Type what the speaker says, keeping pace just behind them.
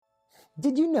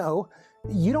Did you know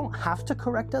you don't have to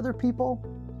correct other people?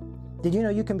 Did you know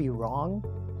you can be wrong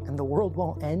and the world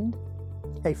won't end?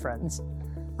 Hey friends,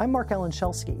 I'm Mark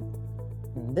Shelsky,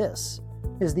 and this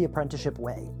is The Apprenticeship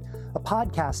Way, a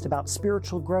podcast about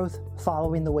spiritual growth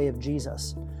following the way of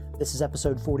Jesus. This is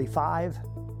episode 45.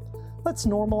 Let's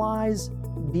normalize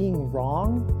being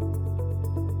wrong.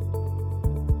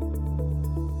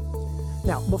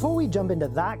 Now, before we jump into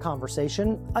that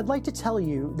conversation, I'd like to tell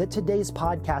you that today's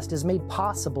podcast is made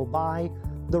possible by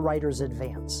the Writer's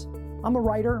Advance. I'm a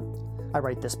writer. I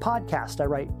write this podcast. I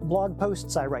write blog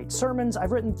posts. I write sermons.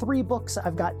 I've written 3 books.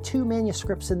 I've got 2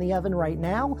 manuscripts in the oven right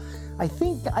now. I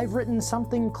think I've written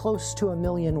something close to 1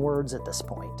 million words at this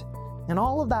point. In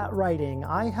all of that writing,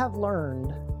 I have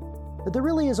learned that there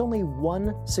really is only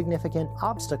one significant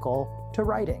obstacle to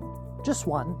writing. Just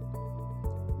one.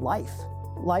 Life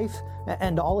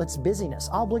and all its busyness,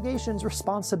 obligations,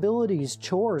 responsibilities,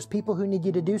 chores, people who need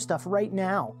you to do stuff right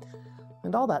now.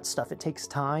 And all that stuff, it takes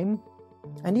time.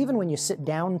 And even when you sit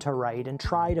down to write and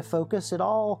try to focus, it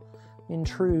all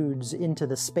intrudes into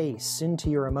the space, into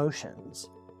your emotions.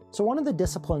 So one of the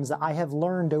disciplines that I have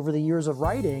learned over the years of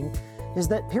writing is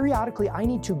that periodically I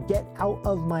need to get out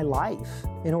of my life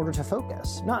in order to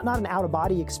focus. Not an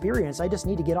out-of-body experience, I just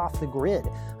need to get off the grid.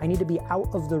 I need to be out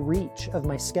of the reach of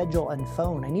my schedule and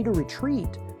phone. I need to retreat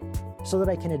so that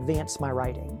I can advance my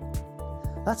writing.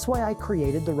 That's why I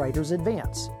created the Writer's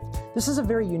Advance. This is a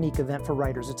very unique event for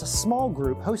writers. It's a small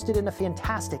group hosted in a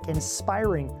fantastic,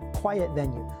 inspiring, quiet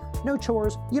venue. No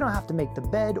chores, you don't have to make the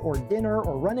bed or dinner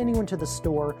or run anyone to the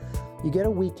store. You get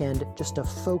a weekend just to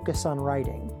focus on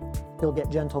writing. You'll get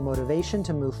gentle motivation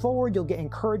to move forward. You'll get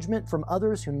encouragement from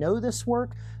others who know this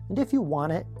work. And if you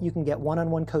want it, you can get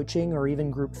one-on-one coaching or even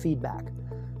group feedback.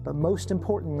 But most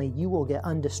importantly, you will get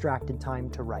undistracted time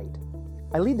to write.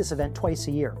 I lead this event twice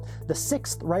a year. The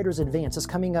 6th Writer's Advance is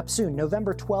coming up soon,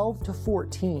 November 12 to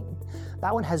 14.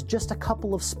 That one has just a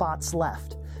couple of spots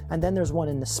left. And then there's one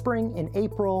in the spring, in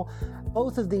April.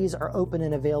 Both of these are open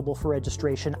and available for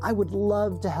registration. I would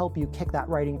love to help you kick that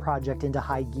writing project into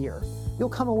high gear. You'll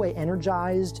come away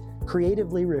energized,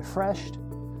 creatively refreshed,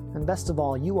 and best of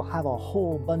all, you will have a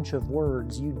whole bunch of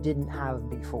words you didn't have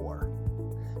before.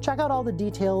 Check out all the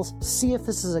details, see if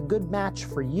this is a good match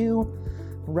for you.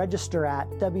 Register at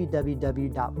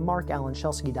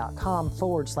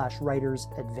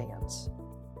www.markallenshelsky.com/writersadvance.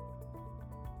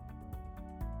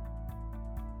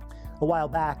 A while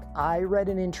back, I read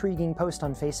an intriguing post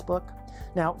on Facebook.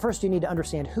 Now, first you need to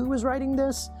understand who was writing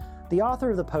this. The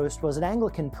author of the post was an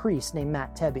Anglican priest named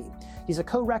Matt Tebbe. He's a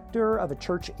co-rector of a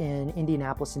church in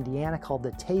Indianapolis, Indiana called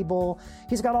the TAW045.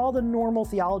 He's got all the normal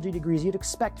theology degrees you'd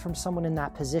expect from someone in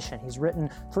that position. He's written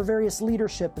for various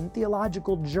leadership and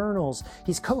theological journals.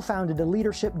 He's co-founded a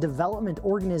leadership development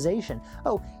organization.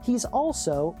 Oh, he's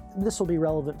also, this will be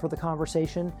relevant for the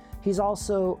conversation, he's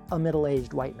also a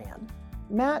middle-aged white man.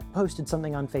 Matt posted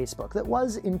something on Facebook that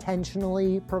was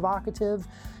intentionally provocative.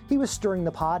 He was stirring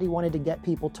the pot. He wanted to get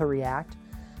people to react.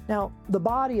 Now, the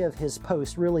body of his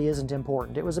post really isn't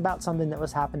important. It was about something that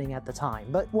was happening at the time.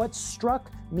 But what struck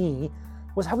me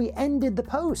was how he ended the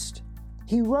post.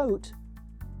 He wrote,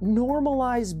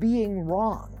 "Normalize being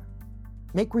wrong.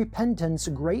 Make repentance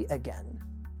great again."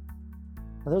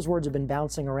 Now, those words have been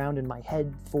bouncing around in my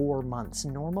head for months.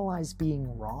 Normalize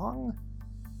being wrong?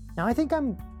 Now, I think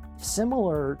I'm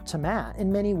similar to Matt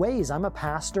in many ways. I'm a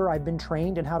pastor. I've been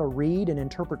trained in how to read and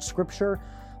interpret scripture.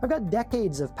 I've got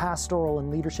decades of pastoral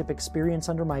and leadership experience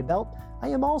under my belt. I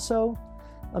am also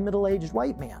a middle-aged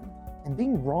white man. And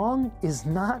being wrong is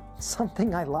not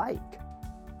something I like.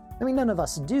 I mean, none of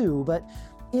us do, but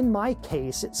in my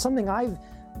case, it's something I've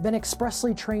been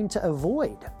expressly trained to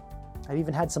avoid. I've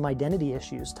even had some identity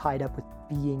issues tied up with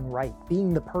being right,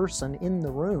 being the person in the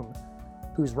room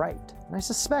who's right. And I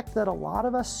suspect that a lot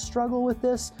of us struggle with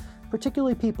this,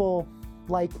 particularly people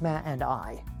like Matt and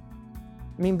I.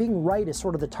 I mean, being right is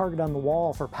sort of the target on the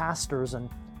wall for pastors and,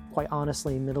 quite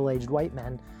honestly, middle-aged white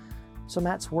men. So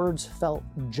Matt's words felt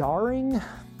jarring,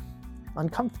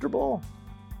 uncomfortable,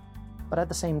 but at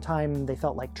the same time, they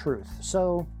felt like truth.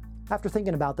 So after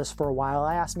thinking about this for a while,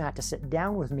 I asked Matt to sit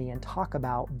down with me and talk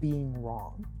about being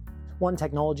wrong. One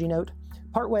technology note.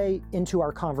 Partway into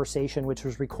our conversation, which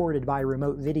was recorded by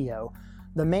remote video,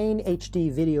 the main HD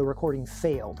video recording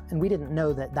failed, and we didn't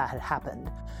know that that had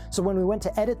happened. So when we went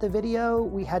to edit the video,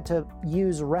 we had to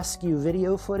use rescue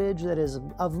video footage that is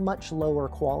of much lower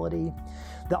quality.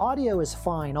 The audio is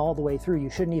fine all the way through. You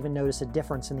shouldn't even notice a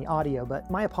difference in the audio, but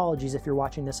my apologies if you're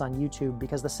watching this on YouTube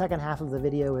because the second half of the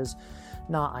video is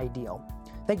not ideal.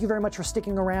 Thank you very much for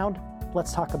sticking around.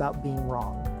 Let's talk about being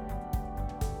wrong.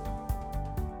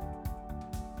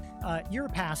 You're a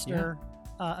pastor,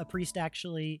 a priest,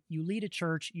 actually. You lead a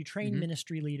church. You train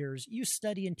ministry leaders. You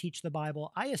study and teach the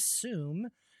Bible. I assume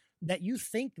that you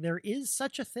think there is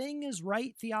such a thing as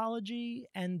right theology,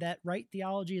 and that right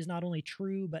theology is not only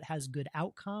true, but has good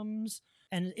outcomes.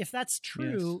 And if that's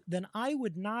true, then I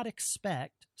would not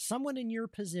expect someone in your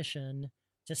position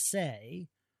to say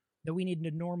that we need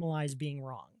to normalize being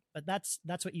wrong. But that's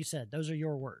what you said. Those are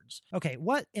your words. Okay,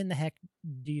 what in the heck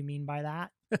do you mean by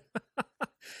that?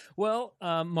 Well,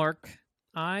 Mark,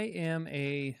 I am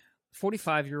a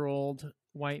 45-year-old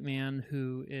white man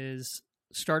who is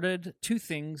started two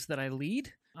things that I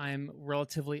lead. I'm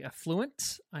relatively affluent.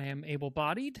 I am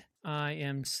able-bodied. I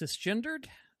am cisgendered.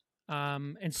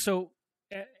 And so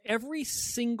every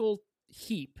single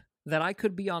heap that I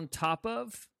could be on top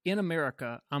of in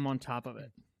America, I'm on top of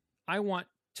it. I want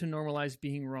to normalize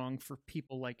being wrong for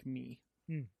people like me.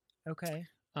 Okay.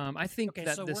 I think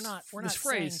that so this, we're this not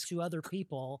phrase saying to other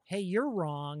people, "Hey, you're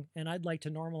wrong, and I'd like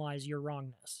to normalize your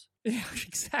wrongness." Yeah,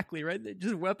 exactly, right? They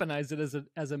just weaponize it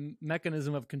as a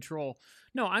mechanism of control.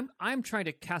 No, I'm trying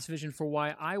to cast vision for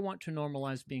why I want to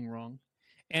normalize being wrong.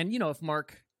 And if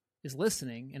Mark is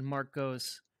listening and Mark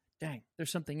goes, "Dang,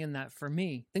 there's something in that for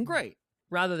me," then great.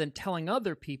 Rather than telling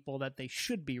other people that they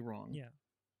should be wrong. Yeah.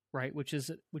 Right, which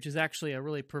is actually a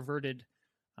really perverted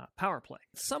power play.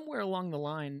 Somewhere along the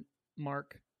line,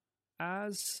 Mark,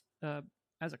 as a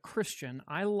Christian,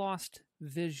 I lost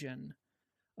vision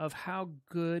of how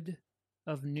good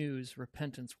of news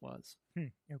repentance was.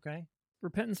 Okay.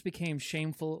 Repentance became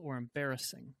shameful or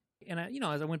embarrassing. And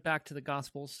as I went back to the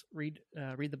Gospels, read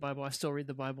the Bible. I still read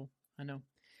the Bible. I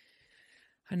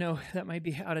know that might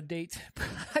be out of date, but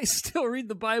I still read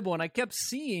the Bible, and I kept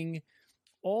seeing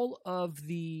all of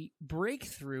the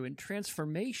breakthrough and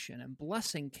transformation and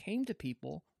blessing came to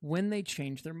people when they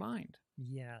changed their mind.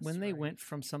 Yes. When they went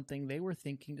from something they were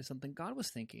thinking to something God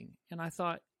was thinking. And I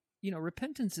thought,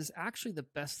 repentance is actually the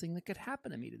best thing that could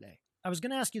happen to me today. I was going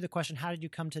to ask you the question, how did you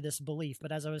come to this belief?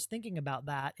 But as I was thinking about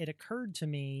that, it occurred to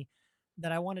me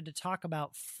that I wanted to talk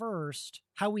about first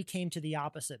how we came to the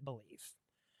opposite belief.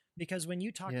 Because when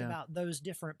you talked about those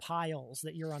different piles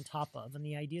that you're on top of and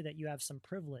the idea that you have some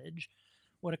privilege,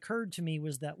 what occurred to me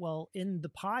was that, well, in the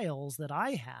piles that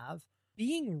I have,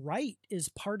 being right is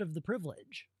part of the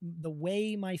privilege. The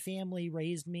way my family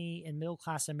raised me in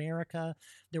middle-class America,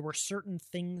 there were certain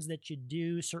things that you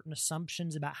do, certain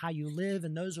assumptions about how you live,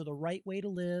 and those are the right way to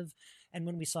live. And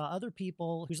when we saw other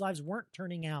people whose lives weren't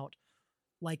turning out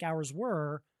like ours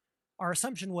were, our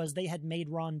assumption was they had made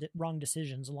wrong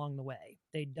decisions along the way.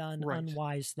 They'd done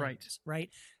unwise things,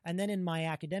 right? And then in my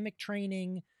academic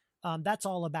training, that's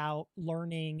all about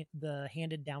learning the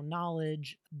handed down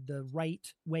knowledge, the right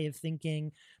way of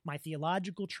thinking. My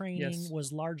theological training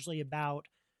was largely about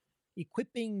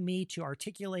equipping me to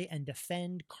articulate and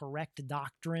defend correct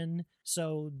doctrine.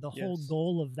 So the whole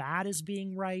goal of that is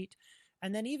being right.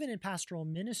 And then even in pastoral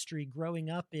ministry, growing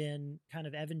up in kind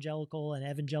of evangelical and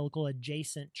evangelical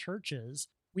adjacent churches,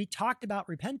 we talked about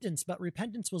repentance, but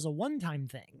repentance was a one-time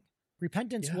thing.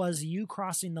 Repentance was you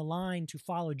crossing the line to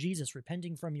follow Jesus,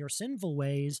 repenting from your sinful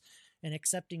ways and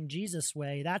accepting Jesus'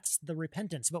 way. That's the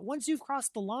repentance. But once you've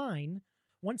crossed the line,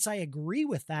 once I agree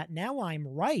with that, now I'm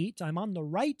right. I'm on the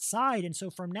right side. And so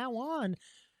from now on,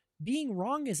 being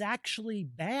wrong is actually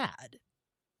bad.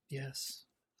 Yes.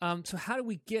 So how do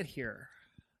we get here?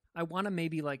 I want to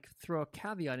maybe throw a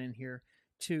caveat in here.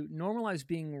 To normalize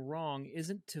being wrong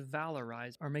isn't to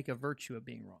valorize or make a virtue of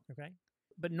being wrong. Okay.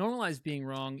 But normalize being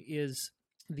wrong is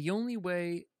the only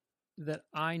way that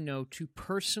I know to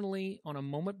personally, on a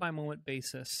moment-by-moment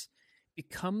basis,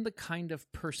 become the kind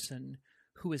of person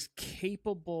who is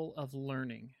capable of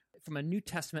learning. From a New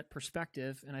Testament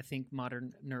perspective, and I think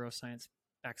modern neuroscience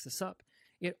backs this up,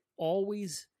 it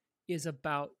always is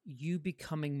about you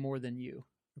becoming more than you.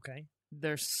 Okay.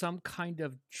 There's some kind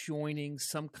of joining,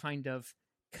 some kind of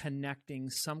connecting,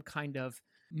 some kind of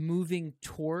moving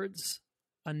towards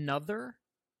another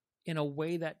in a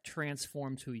way that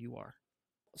transforms who you are.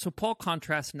 So Paul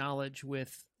contrasts knowledge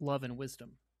with love and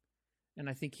wisdom. And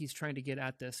I think he's trying to get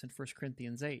at this in 1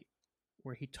 Corinthians 8,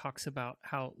 where he talks about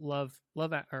how love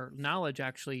or knowledge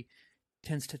actually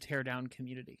tends to tear down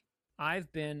community.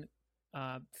 I've been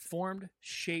formed,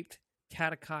 shaped,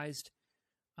 catechized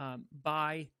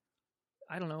by,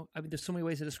 I don't know, there's so many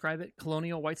ways to describe it,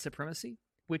 colonial white supremacy,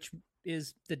 which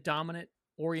is the dominant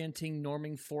orienting,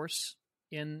 norming force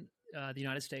in the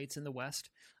United States and the West.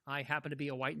 I happen to be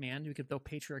a white man. We could throw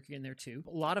patriarchy in there too.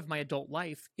 A lot of my adult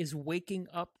life is waking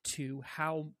up to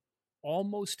how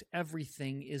almost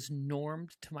everything is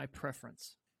normed to my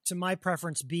preference. To my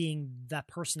preference being that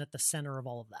person at the center of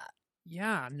all of that.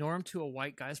 Yeah, norm to a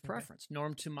white guy's preference.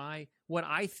 Norm to what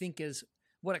I think is,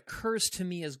 what occurs to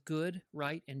me as good,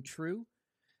 right, and true.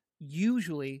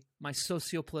 Usually my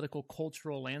socio-political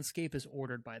cultural landscape is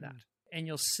ordered by that. And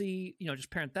you'll see,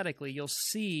 just parenthetically, you'll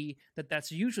see that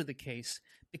that's usually the case,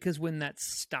 because when that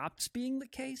stops being the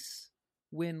case,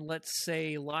 when, let's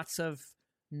say, lots of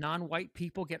non-white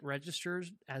people get registered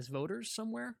as voters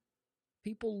somewhere,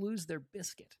 people lose their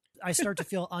biscuit. I start to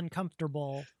feel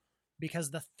uncomfortable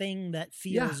because the thing that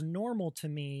feels normal to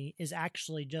me is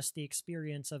actually just the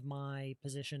experience of my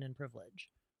position and privilege.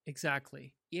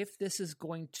 Exactly. If this is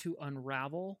going to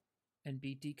unravel and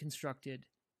be deconstructed,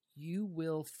 you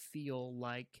will feel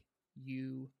like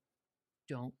you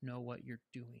don't know what you're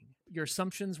doing. Your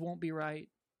assumptions won't be right.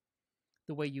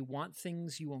 The way you want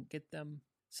things, you won't get them.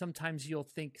 Sometimes you'll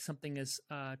think something is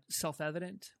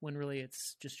self-evident when really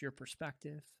it's just your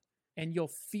perspective. And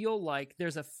you'll feel like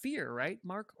there's a fear, right,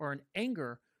 Mark, or an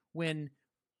anger when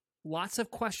lots of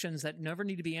questions that never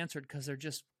need to be answered because they're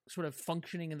just sort of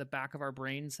functioning in the back of our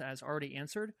brains as already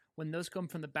answered. When those come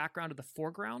from the background to the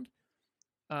foreground,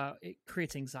 it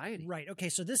creates anxiety. Right. Okay.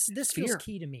 So this feels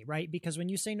key to me, right? Because when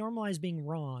you say normalize being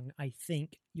wrong, I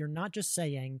think you're not just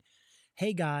saying,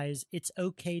 hey guys, it's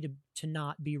okay to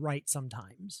not be right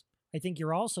sometimes. I think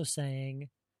you're also saying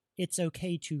it's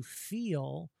okay to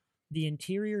feel the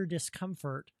interior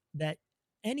discomfort that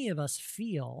any of us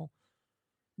feel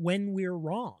when we're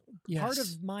wrong. Yes. Part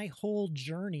of my whole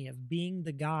journey of being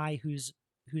the guy whose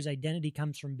identity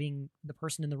comes from being the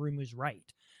person in the room who's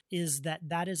right is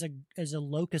that is a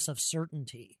locus of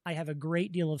certainty. I have a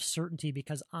great deal of certainty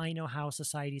because I know how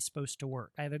society is supposed to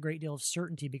work. I have a great deal of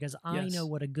certainty because I know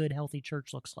what a good, healthy church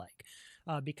looks like,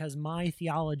 because my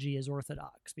theology is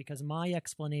orthodox, because my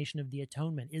explanation of the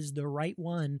atonement is the right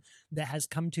one that has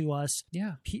come to us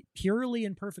purely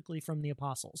and perfectly from the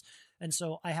apostles. And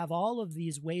so I have all of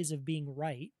these ways of being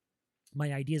right.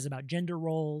 My ideas about gender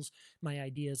roles, my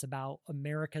ideas about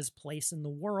America's place in the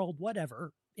world,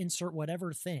 whatever, insert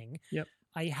whatever thing. Yep.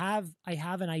 I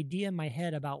have an idea in my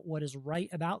head about what is right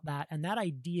about that, and that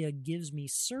idea gives me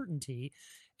certainty,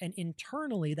 and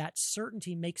internally that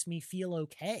certainty makes me feel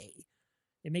okay.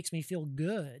 It makes me feel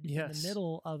good in the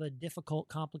middle of a difficult,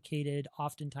 complicated,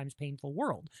 oftentimes painful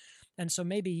world. And so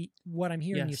maybe what I'm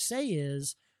hearing you say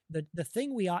is the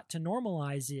thing we ought to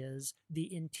normalize is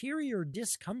the interior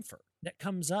discomfort that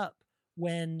comes up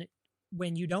when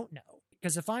you don't know.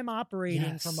 Because if I'm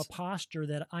operating from a posture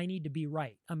that I need to be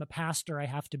right, I'm a pastor, I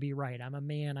have to be right, I'm a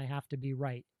man, I have to be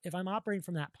right. If I'm operating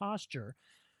from that posture,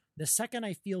 the second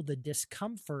I feel the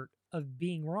discomfort of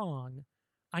being wrong,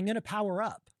 I'm going to power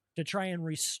up to try and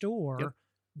restore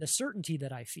the certainty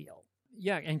that I feel.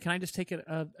 Yeah, and can I just take it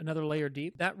another layer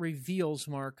deep? That reveals,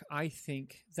 Mark, I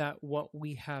think that what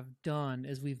we have done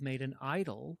is we've made an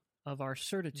idol of our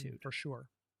certitude. For sure.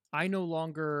 I no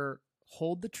longer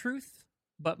hold the truth,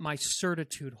 but my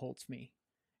certitude holds me.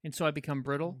 And so I become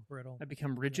brittle. I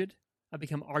become rigid. I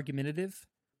become argumentative.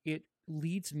 It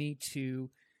leads me to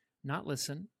not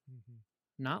listen,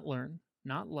 not learn,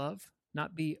 not love,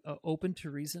 not be open to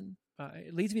reason.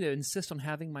 It leads me to insist on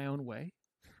having my own way,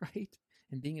 right?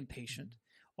 And being impatient.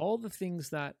 All the things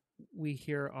that we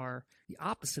hear are the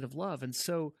opposite of love. And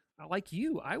so, like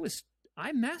you,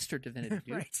 I mastered divinity,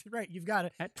 dude. Right. You've got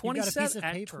it at 27.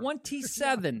 At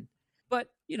 27. But,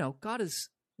 God is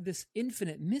this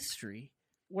infinite mystery.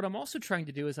 What I'm also trying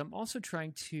to do is I'm also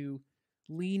trying to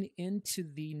lean into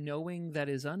the knowing that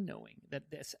is unknowing,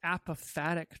 that this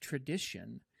apophatic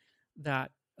tradition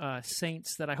that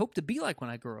saints that I hope to be like when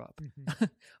I grow up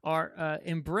are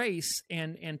embrace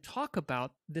and talk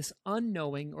about this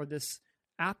unknowing or this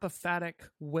apophatic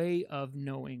way of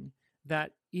knowing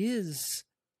that is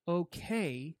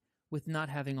okay with not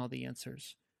having all the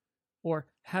answers, or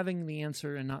having the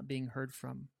answer and not being heard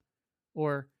from,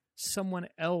 or someone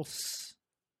else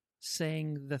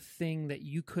saying the thing that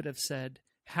you could have said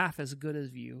half as good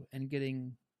as you and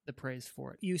getting the praise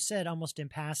for it. You said almost in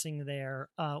passing there,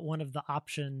 one of the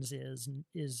options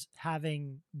is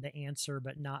having the answer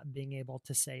but not being able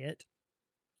to say it.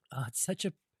 It's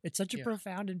such a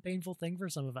profound and painful thing for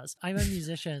some of us. I'm a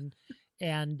musician,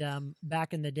 and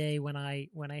back in the day when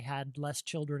I had less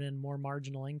children and more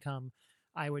marginal income,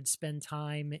 I would spend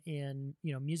time in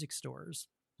music stores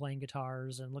playing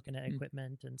guitars and looking at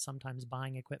equipment and sometimes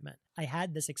buying equipment. I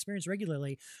had this experience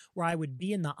regularly where I would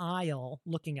be in the aisle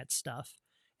looking at stuff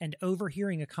and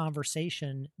overhearing a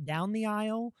conversation down the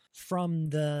aisle from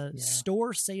the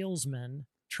store salesman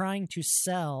trying to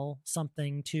sell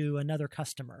something to another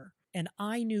customer. And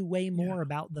I knew way more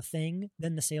about the thing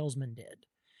than the salesman did.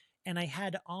 And I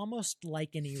had almost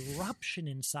like an eruption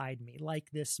inside me,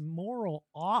 like this moral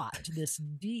ought, this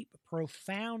deep,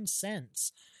 profound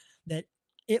sense that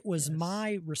it was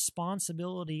my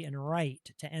responsibility and right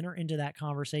to enter into that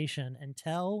conversation and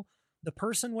tell the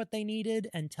person what they needed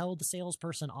and tell the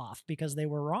salesperson off because they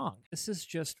were wrong. This is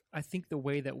just, I think, the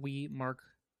way that we, Mark,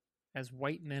 as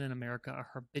white men in America, are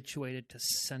habituated to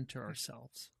center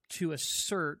ourselves, to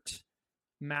assert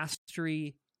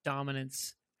mastery,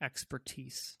 dominance,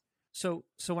 expertise. So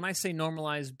when I say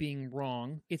normalize being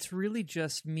wrong, it's really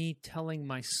just me telling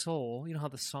my soul, you know how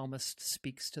the psalmist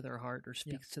speaks to their heart or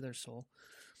speaks to their soul,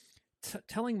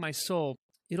 telling my soul,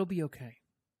 it'll be okay.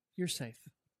 You're safe.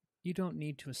 You don't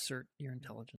need to assert your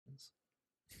intelligence,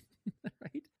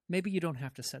 right? Maybe you don't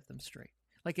have to set them straight.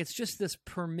 Like, it's just this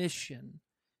permission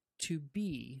to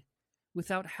be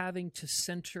without having to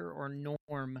center or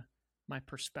norm my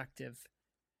perspective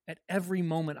at every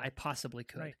moment I possibly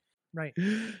could. Right.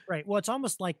 Well, it's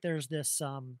almost like there's this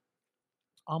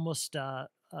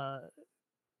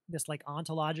this like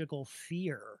ontological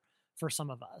fear for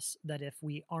some of us that if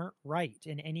we aren't right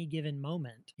in any given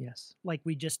moment, like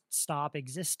we just stop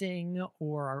existing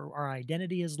or our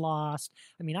identity is lost.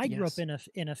 I mean, I grew up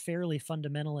in a fairly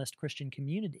fundamentalist Christian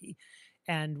community,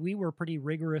 and we were pretty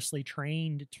rigorously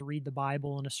trained to read the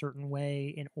Bible in a certain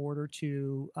way in order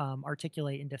to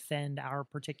articulate and defend our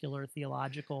particular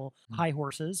theological high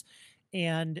horses.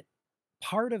 And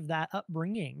part of that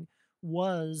upbringing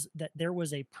was that there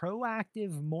was a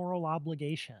proactive moral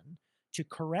obligation to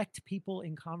correct people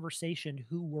in conversation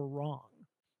who were wrong.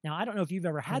 Now, I don't know if you've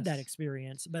ever had that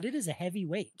experience, but it is a heavy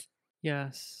weight.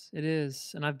 Yes, it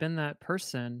is. And I've been that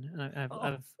person.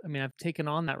 And I've taken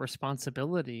on that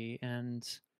responsibility, and,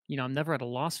 you know, I'm never at a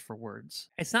loss for words.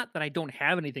 It's not that I don't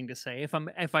have anything to say.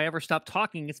 If I ever stop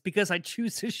talking, it's because I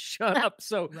choose to shut up.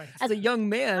 So as a young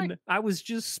man, I was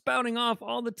just spouting off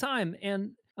all the time.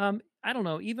 And I don't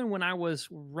know, even when I was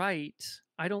right,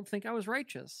 I don't think I was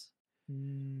righteous.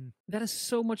 That is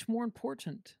so much more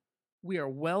important. We are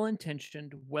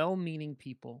well-intentioned, well-meaning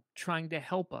people trying to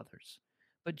help others.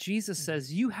 But Jesus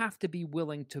says you have to be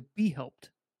willing to be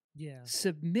helped.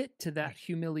 Submit to that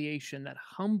humiliation, that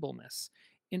humbleness,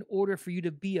 in order for you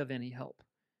to be of any help.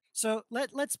 So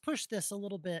let's push this a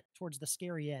little bit towards the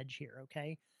scary edge here,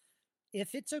 okay?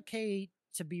 If it's okay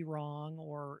to be wrong,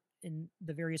 or in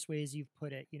the various ways you've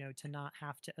put it, you know, to not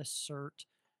have to assert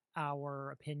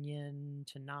our opinion,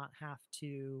 to not have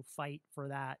to fight for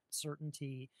that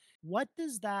certainty, what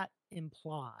does that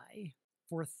imply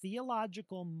for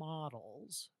theological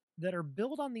models that are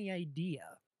built on the idea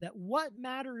that what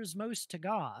matters most to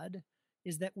God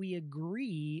is that we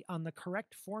agree on the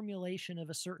correct formulation of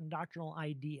a certain doctrinal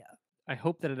idea? I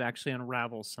hope that it actually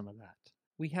unravels some of that.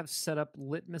 We have set up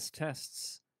litmus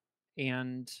tests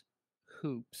and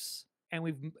hoops, and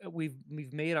we've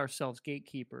made ourselves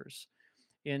gatekeepers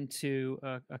into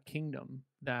a kingdom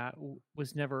that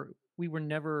was never,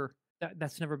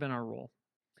 that's never been our role.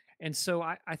 And so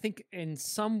I think in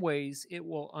some ways it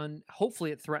will,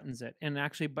 hopefully it threatens it. And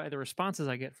actually, by the responses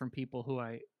I get from people who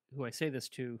I say this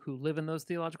to, who live in those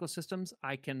theological systems,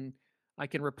 I can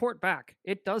report back.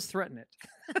 It does threaten it.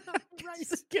 I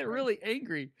just get really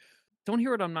angry. Don't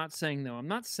hear what I'm not saying, though. I'm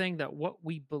not saying that what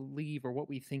we believe or what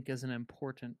we think isn't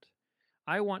important.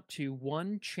 I want to,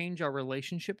 one, change our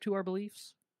relationship to our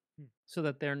beliefs so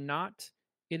that they're not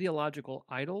ideological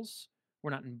idols.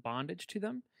 We're not in bondage to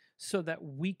them, so that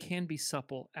we can be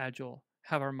supple, agile,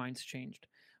 have our minds changed,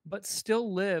 but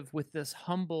still live with this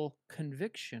humble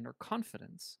conviction or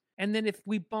confidence. And then if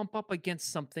we bump up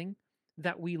against something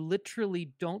that we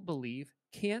literally don't believe,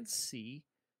 can't see,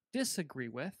 disagree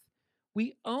with,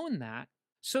 we own that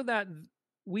so that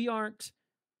we aren't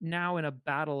now in a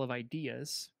battle of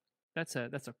ideas. That's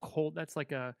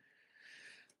like a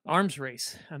arms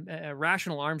race, a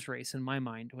rational arms race in my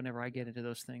mind whenever I get into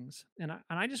those things. And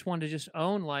I just want to just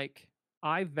own, like,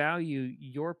 I value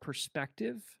your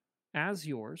perspective as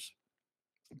yours,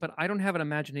 but I don't have an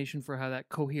imagination for how that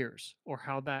coheres or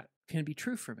how that can be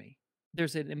true for me.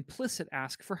 There's an implicit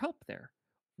ask for help there,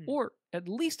 or at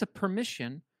least a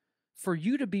permission for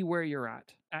you to be where you're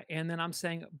at. And then I'm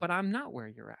saying, but I'm not where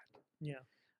you're at. Yeah.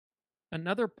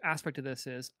 Another aspect of this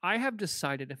is I have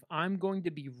decided if I'm going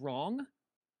to be wrong,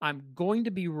 I'm going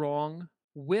to be wrong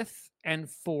with and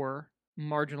for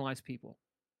marginalized people.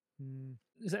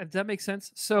 Does that make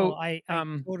sense? So I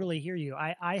totally hear you.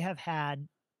 I have had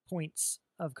points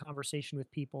of conversation with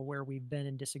people where we've been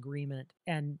in disagreement,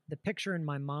 and the picture in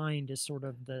my mind is sort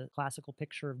of the classical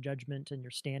picture of judgment, and you're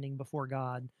standing before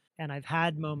God. And I've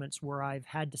had moments where I've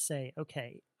had to say,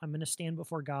 okay, I'm going to stand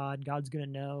before God. God's going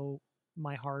to know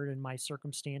my heart and my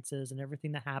circumstances and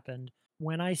everything that happened,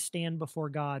 when I stand before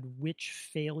God, which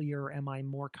failure am I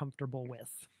more comfortable with?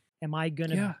 Am I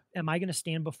gonna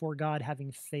stand before God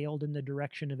having failed in the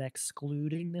direction of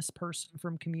excluding this person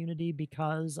from community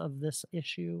because of this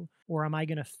issue? Or am I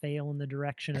gonna fail in the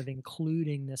direction of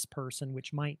including this person,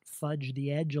 which might fudge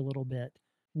the edge a little bit?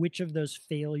 Which of those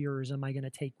failures am I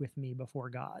gonna take with me before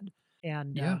God?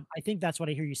 And Yeah. I think that's what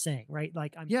I hear you saying, right?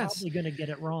 Like, I'm Yes. probably gonna get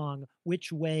it wrong.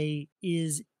 Which way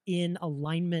is in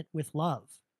alignment with love?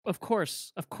 Of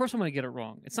course I'm going to get it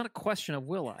wrong. It's not a question of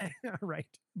will I. Right.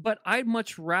 But I'd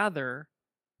much rather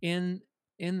in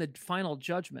the final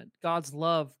judgment, God's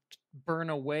love burn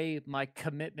away my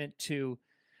commitment to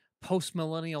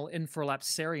post-millennial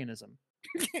infralapsarianism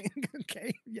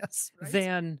Okay. Yes. Right.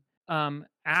 than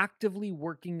actively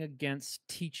working against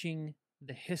teaching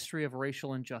the history of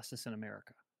racial injustice in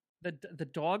America. The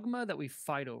dogma that we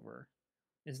fight over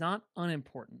is not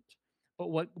unimportant.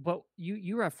 But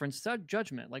you referenced that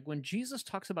judgment. Like when Jesus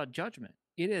talks about judgment,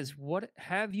 it is, what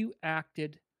have you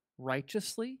acted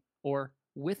righteously or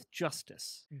with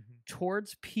justice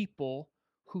towards people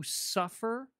who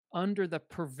suffer under the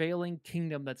prevailing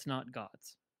kingdom that's not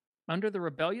God's? Under the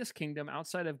rebellious kingdom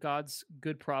outside of God's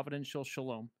good providential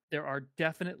shalom, there are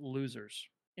definite losers,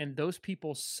 and those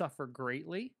people suffer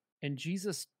greatly, and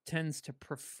Jesus tends to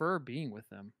prefer being with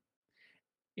them.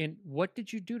 And what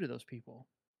did you do to those people?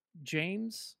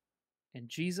 James and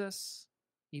Jesus,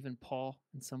 even Paul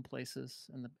in some places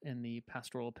in the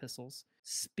pastoral epistles,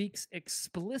 speaks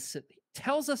explicitly,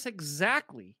 tells us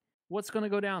exactly what's going to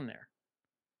go down there.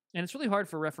 And it's really hard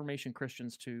for Reformation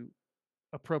Christians to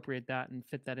appropriate that and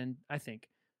fit that in, I think,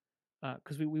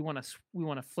 because we want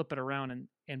to flip it around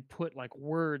and put like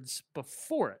words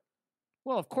before it.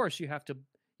 Well, of course you have to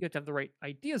have the right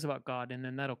ideas about God, and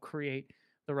then that'll create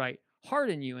the right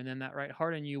heart in you, and then that right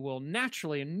heart in you will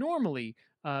naturally and normally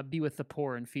be with the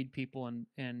poor and feed people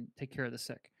and take care of the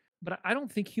sick. But I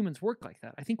don't think humans work like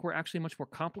that. I think we're actually much more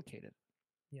complicated.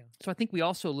 Yeah. So I think we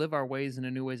also live our ways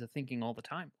into new ways of thinking all the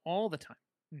time.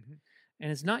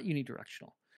 And it's not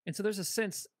unidirectional. And so there's a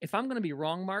sense, if I'm going to be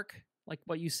wrong, Mark, like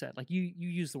what you said, like you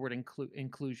use the word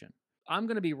inclusion. I'm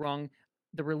going to be wrong.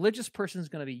 The religious person is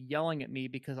going to be yelling at me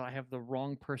because I have the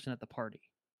wrong person at the party.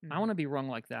 I want to be wrong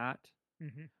like that.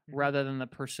 Rather than the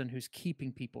person who's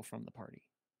keeping people from the party.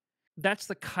 That's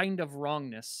the kind of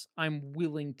wrongness I'm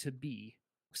willing to be.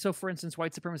 So, for instance,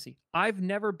 white supremacy. I've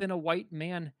never been a white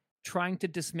man trying to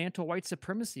dismantle white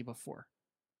supremacy before.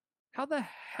 How the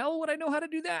hell would I know how to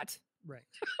do that? Right.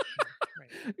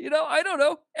 I don't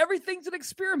know. Everything's an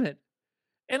experiment.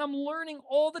 And I'm learning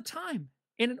all the time.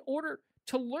 And in order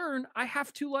to learn, I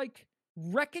have to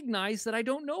recognize that I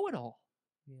don't know it all.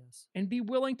 Yes. And be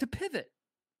willing to pivot.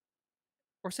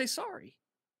 Or say sorry.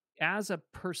 As a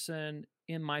person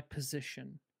in my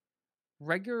position,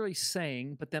 regularly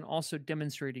saying, but then also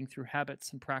demonstrating through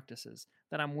habits and practices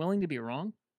that I'm willing to be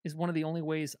wrong is one of the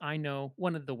ways I know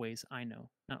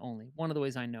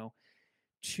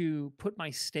to put my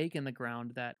stake in the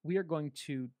ground that we are going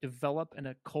to develop in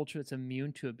a culture that's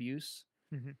immune to abuse,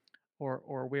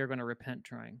 or we are going to repent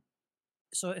trying.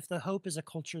 So if the hope is a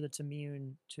culture that's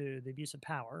immune to the abuse of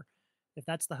power, if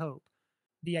that's the hope,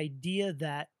 the idea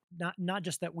that not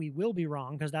just that we will be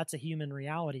wrong, because that's a human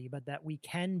reality, but that we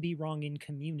can be wrong in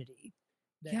community.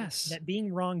 That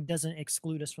being wrong doesn't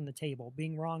exclude us from the table.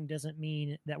 Being wrong doesn't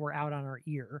mean that we're out on our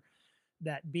ear.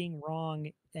 That being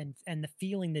wrong and the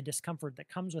feeling the discomfort that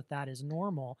comes with that is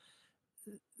normal.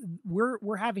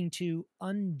 We're having to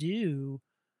undo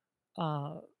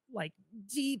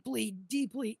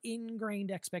deeply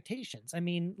ingrained expectations. I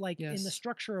mean, in the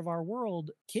structure of our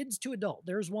world, kids to adult,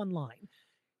 there's one line.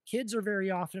 Kids are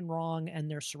very often wrong, and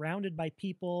they're surrounded by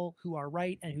people who are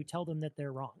right and who tell them that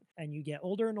they're wrong. And you get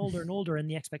older and older and older, and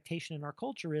the expectation in our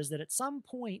culture is that at some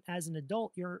point as an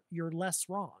adult, you're less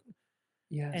wrong.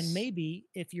 Yes. And maybe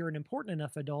if you're an important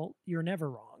enough adult, you're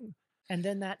never wrong. And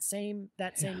then that same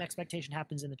expectation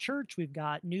happens in the church. We've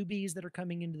got newbies that are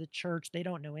coming into the church. They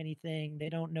don't know anything. They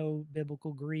don't know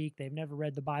biblical Greek. They've never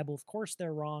read the Bible. Of course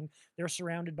they're wrong. They're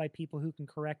surrounded by people who can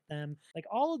correct them.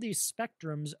 All of these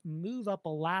spectrums move up a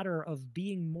ladder of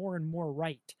being more and more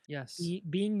right. Yes.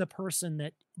 Being the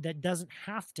person that doesn't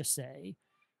have to say,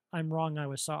 I'm wrong.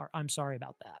 I'm sorry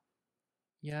about that.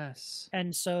 Yes.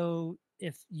 And so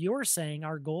if you're saying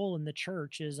our goal in the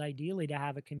church is ideally to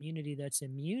have a community that's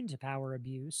immune to power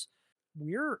abuse,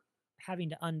 we're having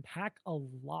to unpack a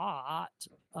lot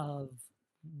of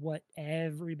what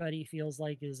everybody feels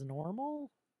like is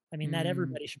normal. I mean, not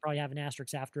everybody should probably have an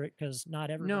asterisk after it, because not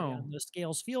everybody on those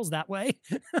scales feels that way.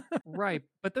 Right.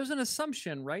 But there's an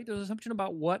assumption, right? There's an assumption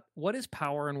about what is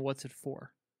power and what's it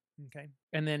for. Okay.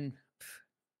 And then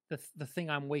the thing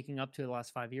I'm waking up to the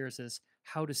last 5 years is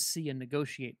how to see and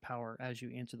negotiate power as you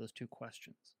answer those two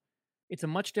questions. It's a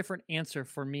much different answer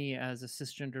for me as a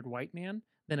cisgendered white man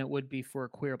than it would be for a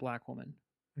queer Black woman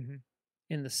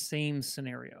in the same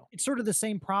scenario. It's sort of the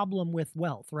same problem with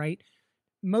wealth, right?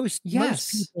 Most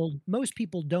Yes.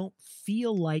 people don't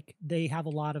feel like they have a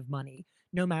lot of money,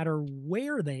 no matter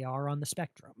where they are on the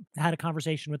spectrum. I had a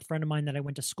conversation with a friend of mine that I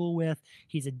went to school with.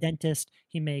 He's a dentist.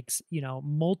 He makes,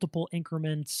 multiple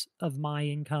increments of my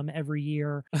income every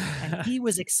year. And he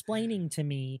was explaining to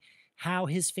me how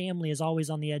his family is always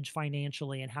on the edge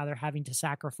financially and how they're having to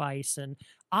sacrifice. And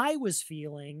I was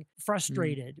feeling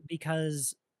frustrated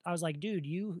because I was like, dude,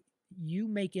 you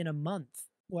make in a month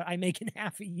what I make in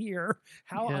half a year.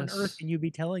 How on earth Yes. can you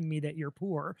be telling me that you're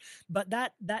poor? But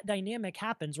that dynamic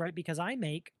happens, right? Because I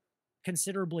make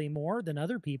considerably more than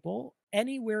other people.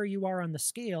 Anywhere you are on the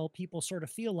scale, people sort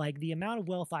of feel like the amount of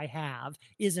wealth I have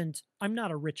I'm not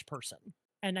a rich person.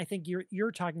 And I think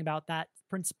you're talking about that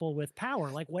principle with power.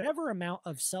 Like whatever amount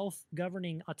of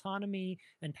self-governing autonomy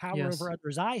and power Yes. over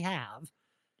others I have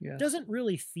Yes. doesn't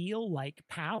really feel like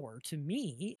power to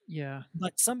me. Yeah.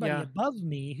 But somebody Yeah. above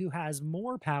me who has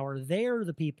more power, they're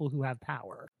the people who have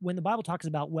power. When the Bible talks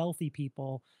about wealthy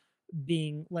people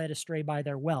being led astray by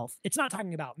their wealth, it's not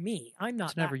talking about me. I'm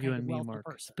not It's never that you kind and of me, wealthy Mark.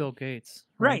 It's person. Bill Gates.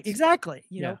 Right, exactly.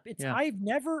 Yeah. I've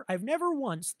never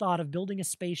once thought of building a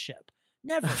spaceship.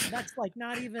 Never. That's like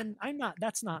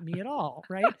that's not me at all,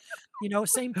 right?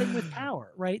 Same thing with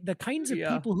power, right? The kinds of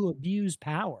people who abuse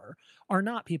power are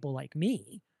not people like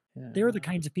me. They're the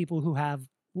kinds of people who have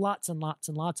lots and lots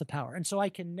and lots of power. And so I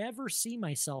can never see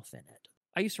myself in it.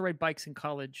 I used to ride bikes in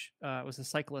college. I was a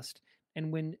cyclist.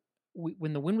 And when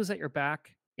the wind was at your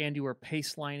back and you were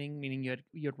pace lining, meaning you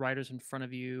had riders in front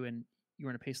of you and you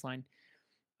were in a pace line,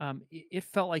 it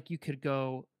felt like you could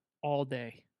go all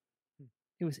day.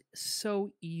 It was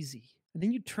so easy. And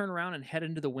then you'd turn around and head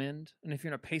into the wind. And if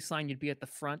you're in a pace line, you'd be at the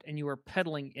front and you were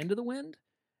pedaling into the wind.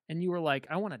 And you were like,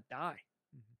 I want to die.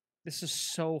 This is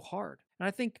so hard. And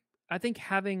I think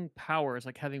having power is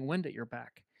like having wind at your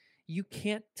back. You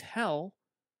can't tell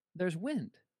there's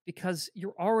wind because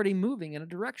you're already moving in a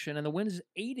direction and the wind is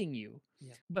aiding you.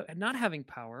 Yeah. But not having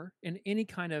power in any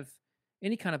kind of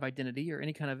identity or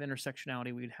any kind of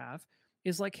intersectionality we'd have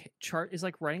is like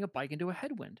riding a bike into a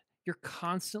headwind. You're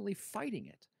constantly fighting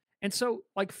it. And so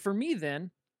like for me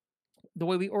then, the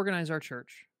way we organize our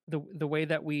church, the way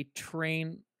that we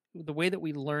train, the way that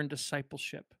we learn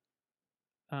discipleship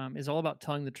is all about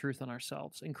telling the truth on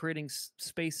ourselves and creating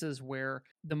spaces where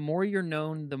the more you're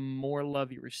known, the more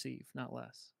love you receive, not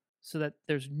less. So that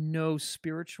there's no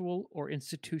spiritual or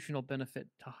institutional benefit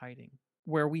to hiding.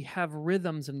 Where we have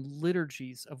rhythms and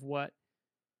liturgies of what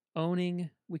owning,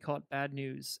 we call it bad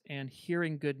news, and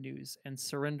hearing good news and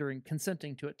surrendering,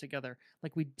 consenting to it together.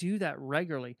 Like we do that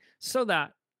regularly so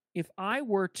that if I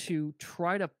were to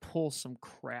try to pull some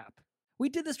crap, we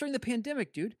did this during the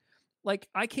pandemic, dude. Like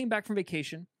I came back from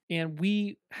vacation and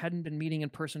we hadn't been meeting in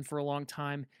person for a long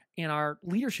time. And our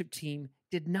leadership team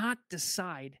did not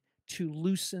decide to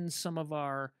loosen some of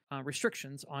our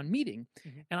restrictions on meeting.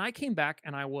 And I came back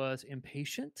and I was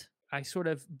impatient. I sort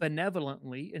of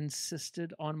benevolently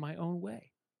insisted on my own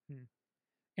way.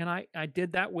 And I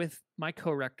did that with my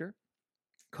co-rectors.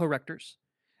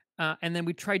 And then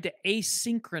we tried to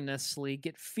asynchronously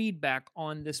get feedback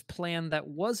on this plan that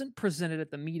wasn't presented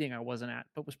at the meeting I wasn't at,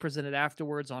 but was presented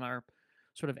afterwards on our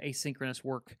sort of asynchronous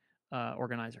work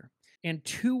organizer. And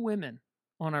 2 women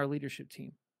on our leadership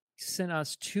team sent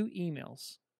us 2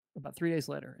 emails about 3 days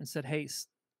later and said, hey,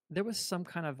 there was some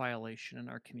kind of violation in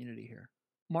our community here.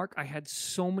 Mark, I had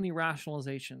so many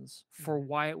rationalizations for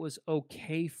why it was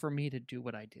okay for me to do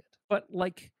what I did. But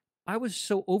like, I was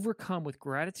so overcome with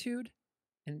gratitude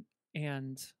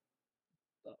and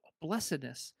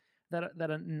blessedness that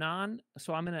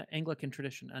so I'm in an Anglican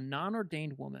tradition, a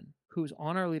non-ordained woman who's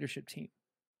on our leadership team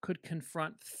could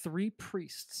confront 3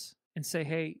 priests and say,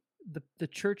 hey, the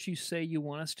church you say you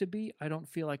want us to be, I don't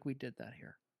feel like we did that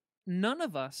here. None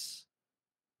of us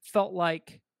felt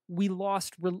like we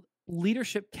lost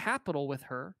leadership capital with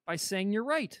her by saying you're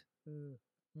right.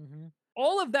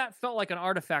 All of that felt like an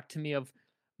artifact to me of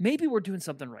maybe we're doing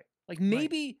something right. Like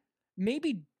maybe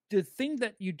the thing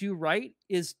that you do right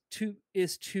is to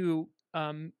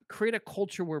create a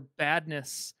culture where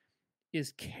badness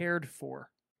is cared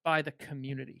for by the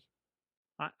community.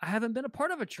 I haven't been a part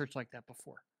of a church like that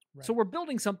before. Right. So we're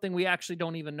building something we actually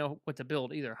don't even know what to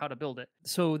build either, how to build it.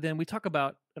 So then we talk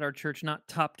about at our church, not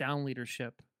top-down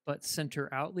leadership, but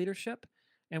center-out leadership.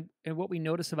 And what we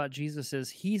notice about Jesus is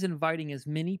he's inviting as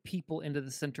many people into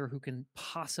the center who can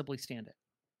possibly stand it.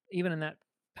 Even in that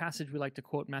passage we like to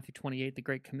quote, Matthew 28, the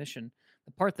Great Commission,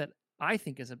 the part that I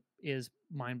think is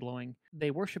mind-blowing,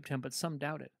 they worshiped him, but some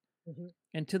doubted. Mm-hmm.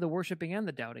 And to the worshiping and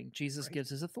the doubting, Jesus Right. gives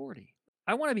his authority.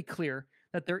 I want to be clear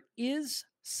that there is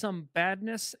some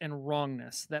badness and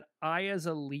wrongness that I as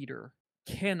a leader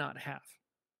cannot have.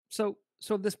 So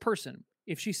this person,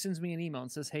 if she sends me an email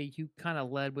and says, hey, you kind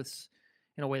of led with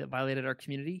in a way that violated our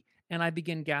community, and I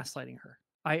begin gaslighting her,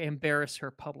 I embarrass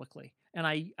her publicly, and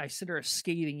I send her a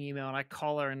scathing email, and I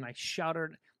call her and I shout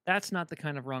her, that's not the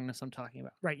kind of wrongness I'm talking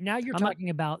about. Right. Now you're talking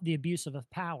about the abuse of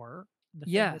power, the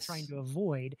thing we're trying to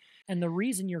avoid. And the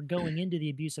reason you're going into the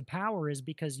abuse of power is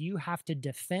because you have to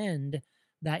defend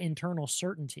that internal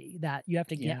certainty, that you have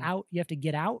to get out, you have to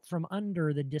get out from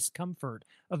under the discomfort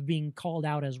of being called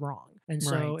out as wrong. And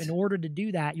so in order to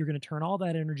do that, you're going to turn all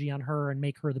that energy on her and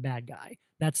make her the bad guy.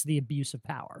 That's the abuse of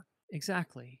power.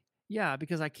 Exactly. Yeah,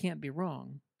 because I can't be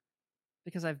wrong.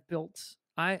 Because I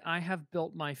have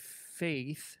built my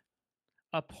faith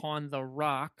upon the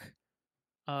rock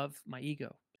of my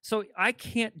ego. So I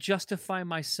can't justify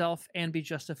myself and be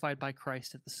justified by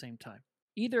Christ at the same time.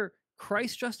 Either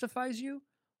Christ justifies you,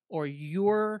 or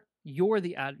you're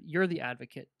the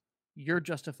advocate. You're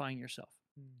justifying yourself.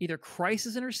 Either Christ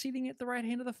is interceding at the right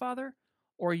hand of the Father,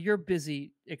 or you're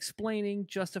busy explaining,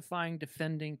 justifying,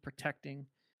 defending, protecting.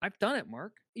 I've done it,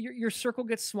 Mark. Your circle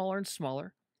gets smaller and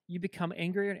smaller. You become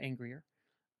angrier and angrier.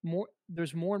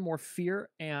 There's more and more fear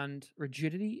and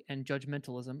rigidity and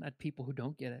judgmentalism at people who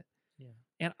don't get it. Yeah.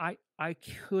 And I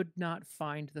could not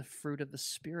find the fruit of the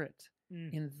Spirit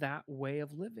in that way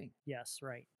of living. Yes,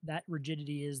 right. That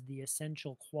rigidity is the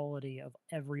essential quality of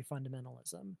every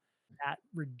fundamentalism. That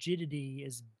rigidity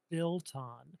is built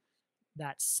on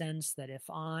that sense that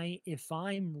if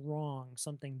I'm wrong,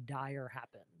 something dire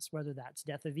happens, whether that's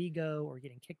death of ego or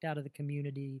getting kicked out of the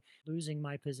community, losing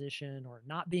my position or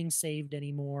not being saved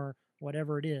anymore,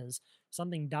 whatever it is,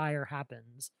 something dire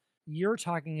happens. You're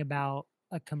talking about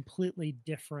a completely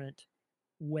different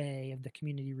way of the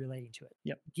community relating to it.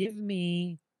 Yep. Give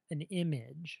me an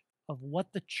image of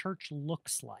what the church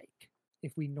looks like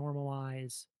if we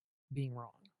normalize being wrong.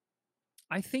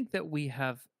 I think that we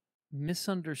have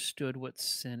misunderstood what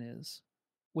sin is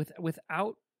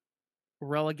without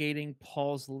relegating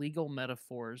Paul's legal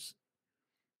metaphors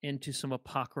into some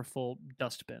apocryphal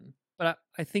dustbin. But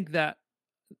I think that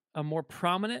a more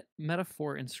prominent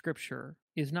metaphor in Scripture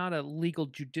is not a legal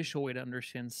judicial way to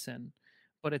understand sin,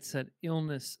 but it's an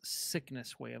illness,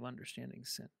 sickness way of understanding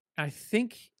sin. I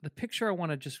think the picture I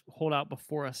want to just hold out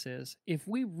before us is, if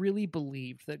we really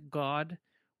believed that God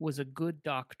was a good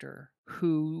doctor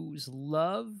whose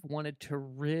love wanted to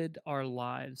rid our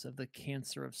lives of the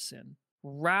cancer of sin,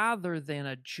 rather than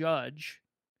a judge,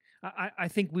 I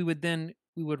think we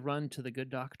would run to the good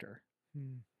doctor.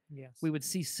 Yes. We would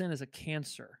see sin as a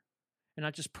cancer, and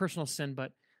not just personal sin,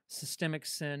 but systemic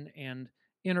sin and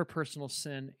interpersonal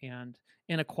sin and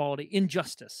inequality,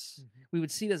 injustice. Mm-hmm. We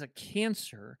would see it as a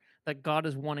cancer that God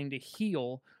is wanting to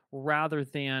heal, rather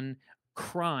than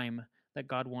crime that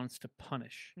God wants to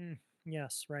punish.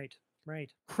 Yes, right.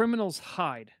 Criminals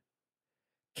hide.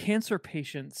 Cancer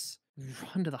patients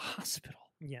run to the hospital.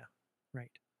 Yeah,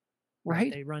 right.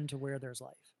 Right? They run to where there's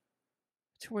life.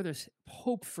 To where there's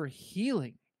hope for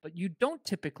healing. But you don't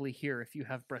typically hear if you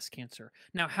have breast cancer.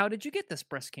 Now, how did you get this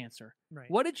breast cancer?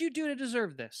 Right. What did you do to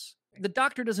deserve this? The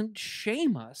doctor doesn't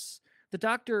shame us. The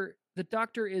doctor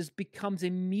becomes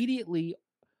immediately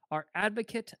our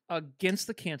advocate against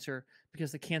the cancer,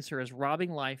 because the cancer is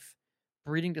robbing life,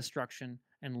 breeding destruction,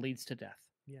 and leads to death.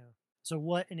 Yeah. So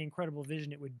what an incredible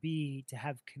vision it would be to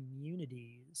have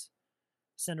communities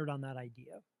centered on that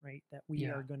idea, right? That we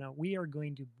are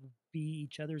going to be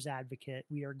each other's advocate.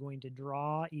 We are going to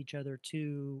draw each other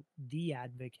to the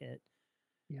advocate.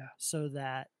 Yeah. So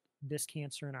that this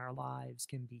cancer in our lives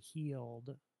can be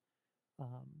healed.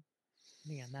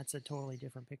 Man, that's a totally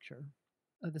different picture.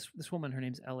 This woman, her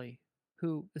name's Ellie,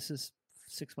 who, this is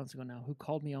 6 months ago now, who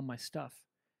called me on my stuff.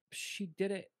 She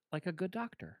did it like a good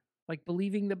doctor, like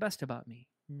believing the best about me.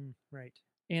 Right.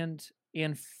 And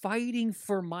fighting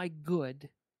for my good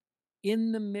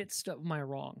in the midst of my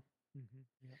wrong.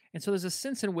 Mm-hmm. Yeah. And so there's a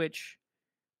sense in which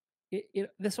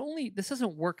this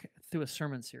doesn't work through a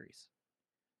sermon series.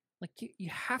 Like you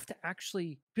have to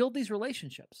actually build these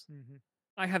relationships. Mm-hmm.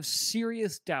 I have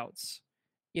serious doubts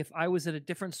if I was at a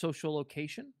different social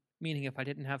location, meaning if I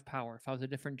didn't have power, if I was a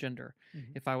different gender,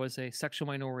 mm-hmm. if I was a sexual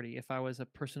minority, if I was a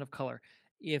person of color,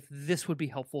 if this would be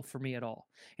helpful for me at all.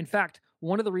 In fact,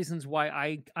 one of the reasons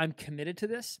why I'm committed to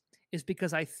this is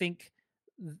because I think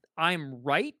I'm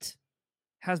right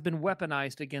has been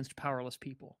weaponized against powerless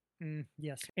people.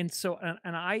 Yes. And so,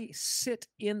 and I sit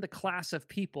in the class of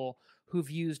people who've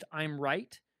used I'm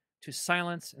right to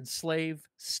silence, enslave,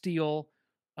 steal,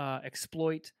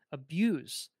 exploit,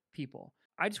 abuse people.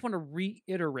 I just want to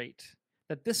reiterate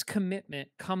that this commitment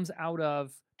comes out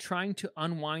of trying to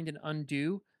unwind and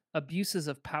undo abuses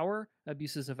of power,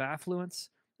 abuses of affluence,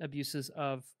 abuses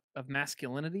of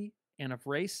masculinity and of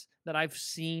race that I've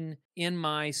seen in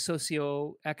my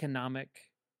socioeconomic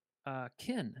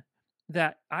kin.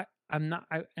 That I'm not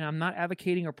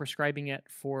advocating or prescribing it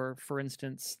for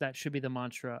instance, that should be the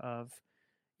mantra of,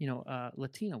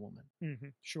 Latina woman. Mm-hmm.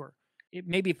 Sure.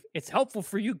 Maybe if it's helpful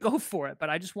for you, go for it. But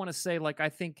I just want to say, like, I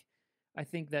think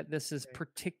that this is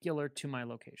particular to my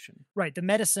location. Right. The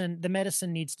medicine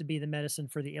needs to be the medicine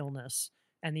for the illness.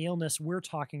 And the illness we're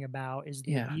talking about is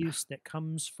the abuse that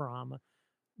comes from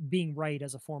being right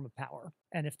as a form of power.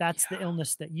 And if that's the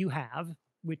illness that you have,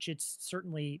 which it's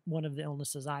certainly one of the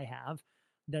illnesses I have,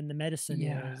 then the medicine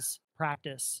is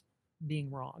practice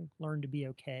being wrong, learn to be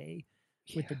okay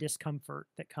with the discomfort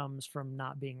that comes from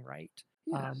not being right.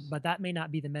 Yes. But that may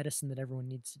not be the medicine that everyone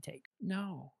needs to take.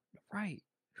 No, right.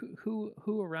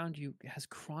 Who around you has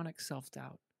chronic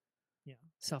self-doubt,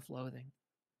 self-loathing,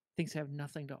 thinks they have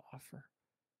nothing to offer,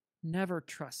 never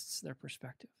trusts their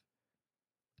perspective,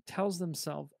 tells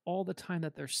themselves all the time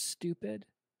that they're stupid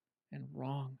and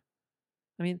wrong.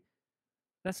 I mean,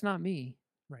 that's not me.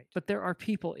 Right. But there are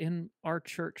people in our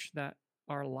church that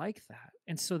are like that.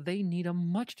 And so they need a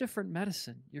much different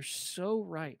medicine. You're so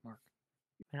right, Mark.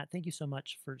 Matt, thank you so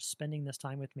much for spending this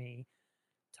time with me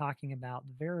talking about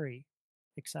very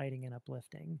exciting and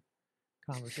uplifting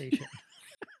conversation.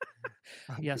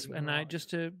 Yes, and I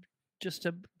just to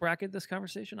bracket this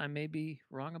conversation, I may be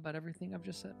wrong about everything I've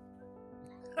just said.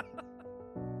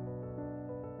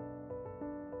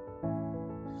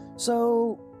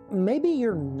 So maybe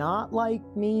you're not like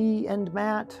me and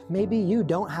Matt. Maybe you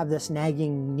don't have this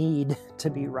nagging need to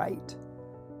be right.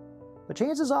 But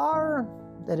chances are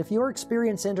that if your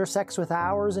experience intersects with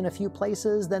ours in a few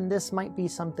places, then this might be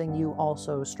something you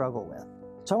also struggle with.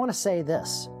 So I want to say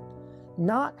this.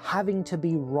 Not having to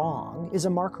be wrong is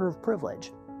a marker of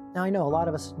privilege. Now, I know a lot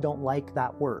of us don't like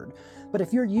that word, but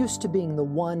if you're used to being the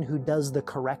one who does the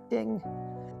correcting,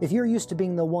 if you're used to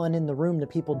being the one in the room that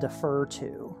people defer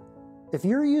to, if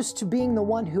you're used to being the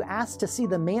one who asks to see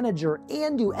the manager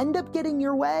and you end up getting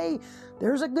your way,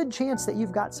 there's a good chance that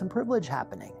you've got some privilege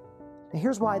happening. And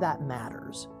here's why that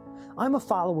matters. I'm a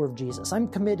follower of Jesus. I'm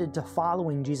committed to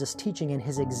following Jesus' teaching and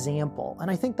his example, and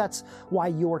I think that's why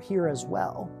you're here as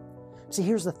well. See,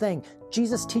 here's the thing.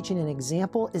 Jesus' teaching and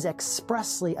example is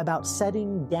expressly about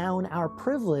setting down our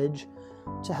privilege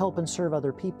to help and serve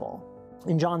other people.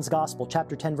 In John's Gospel,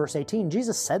 chapter 10, verse 18,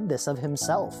 Jesus said this of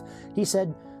himself. He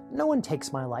said, "No one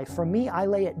takes my life from me. I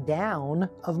lay it down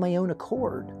of my own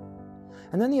accord."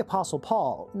 And then the Apostle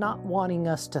Paul, not wanting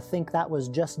us to think that was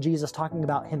just Jesus talking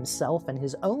about himself and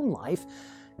his own life,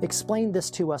 explained this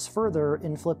to us further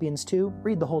in Philippians 2.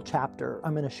 Read the whole chapter.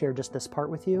 I'm going to share just this part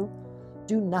with you.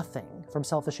 "Do nothing from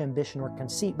selfish ambition or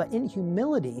conceit, but in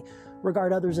humility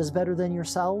regard others as better than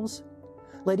yourselves.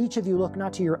 Let each of you look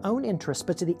not to your own interest,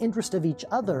 but to the interest of each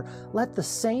other. Let the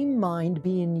same mind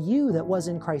be in you that was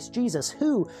in Christ Jesus,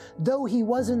 who, though he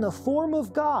was in the form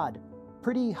of God,"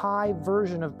 pretty high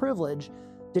version of privilege,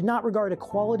 "did not regard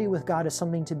equality with God as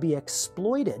something to be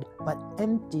exploited, but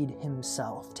emptied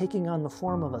himself, taking on the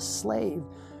form of a slave,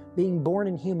 being born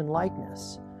in human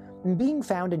likeness. And being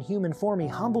found in human form, he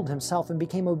humbled himself and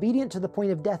became obedient to the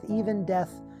point of death, even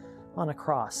death on a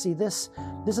cross." See, this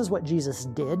is what Jesus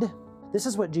did. This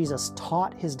is what Jesus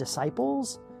taught his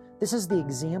disciples. This is the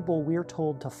example we're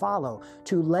told to follow,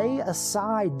 to lay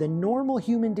aside the normal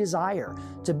human desire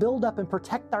to build up and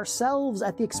protect ourselves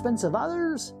at the expense of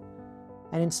others,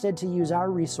 and instead to use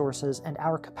our resources and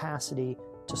our capacity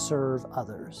to serve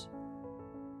others.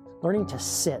 Learning to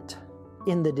sit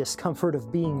in the discomfort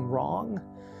of being wrong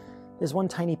is one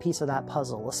tiny piece of that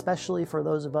puzzle, especially for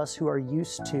those of us who are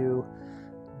used to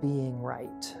being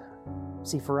right.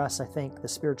 See, for us, I think the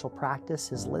spiritual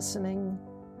practice is listening,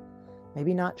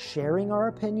 maybe not sharing our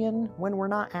opinion when we're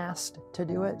not asked to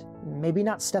do it, maybe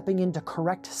not stepping in to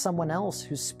correct someone else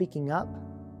who's speaking up.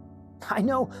 I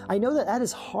know that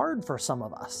is hard for some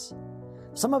of us.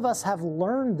 Some of us have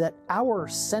learned that our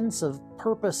sense of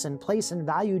purpose and place and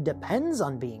value depends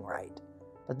on being right.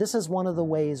 But this is one of the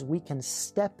ways we can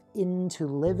step into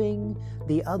living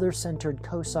the other-centered,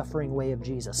 co-suffering way of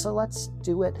Jesus. So let's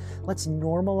do it. Let's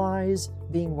normalize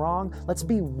being wrong. Let's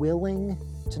be willing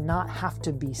to not have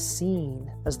to be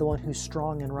seen as the one who's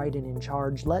strong and right and in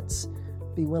charge. Let's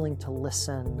be willing to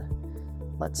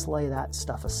listen. Let's lay that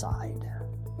stuff aside.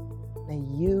 May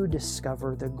you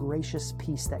discover the gracious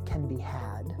peace that can be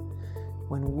had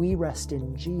when we rest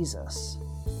in Jesus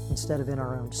instead of in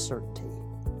our own certainty.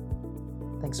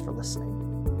 Thanks for listening.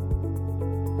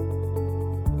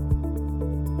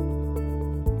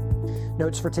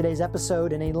 Notes for today's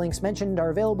episode and any links mentioned are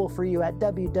available for you at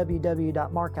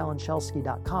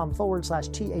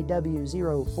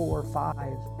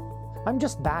www.markalanshelsky.com/TAW045. I'm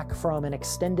just back from an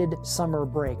extended summer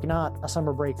break, not a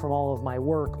summer break from all of my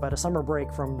work, but a summer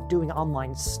break from doing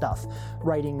online stuff,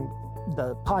 writing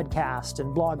the podcast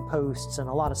and blog posts and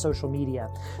a lot of social media.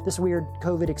 This weird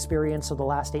COVID experience of the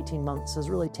last 18 months has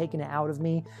really taken it out of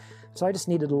me. So I just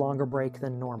needed a longer break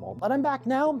than normal. But I'm back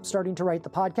now, starting to write the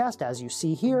podcast. As you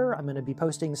see here, I'm going to be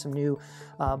posting some new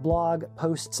blog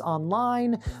posts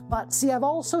online. But see, I've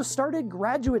also started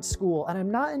graduate school, and I'm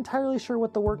not entirely sure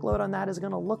what the workload on that is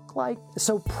going to look like.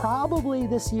 So probably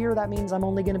this year, that means I'm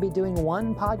only going to be doing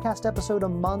one podcast episode a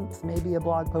month, maybe a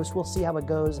blog post. We'll see how it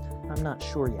goes. I'm not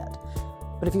sure yet.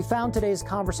 But if you found today's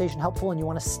conversation helpful and you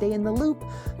want to stay in the loop,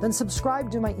 then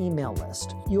subscribe to my email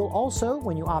list. You'll also,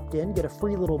 when you opt in, get a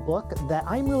free little book that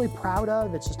I'm really proud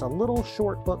of. It's just a little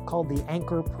short book called The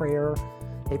Anchor Prayer,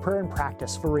 a prayer and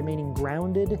practice for remaining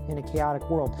grounded in a chaotic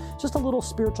world. Just a little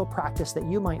spiritual practice that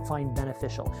you might find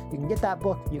beneficial. You can get that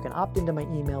book. You can opt into my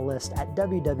email list at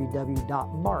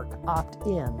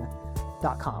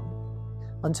www.markoptin.com.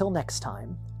 Until next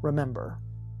time, remember,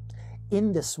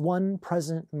 in this one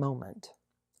present moment,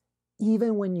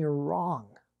 even when you're wrong,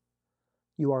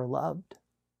 you are loved,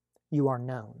 you are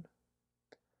known,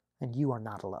 and you are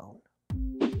not alone.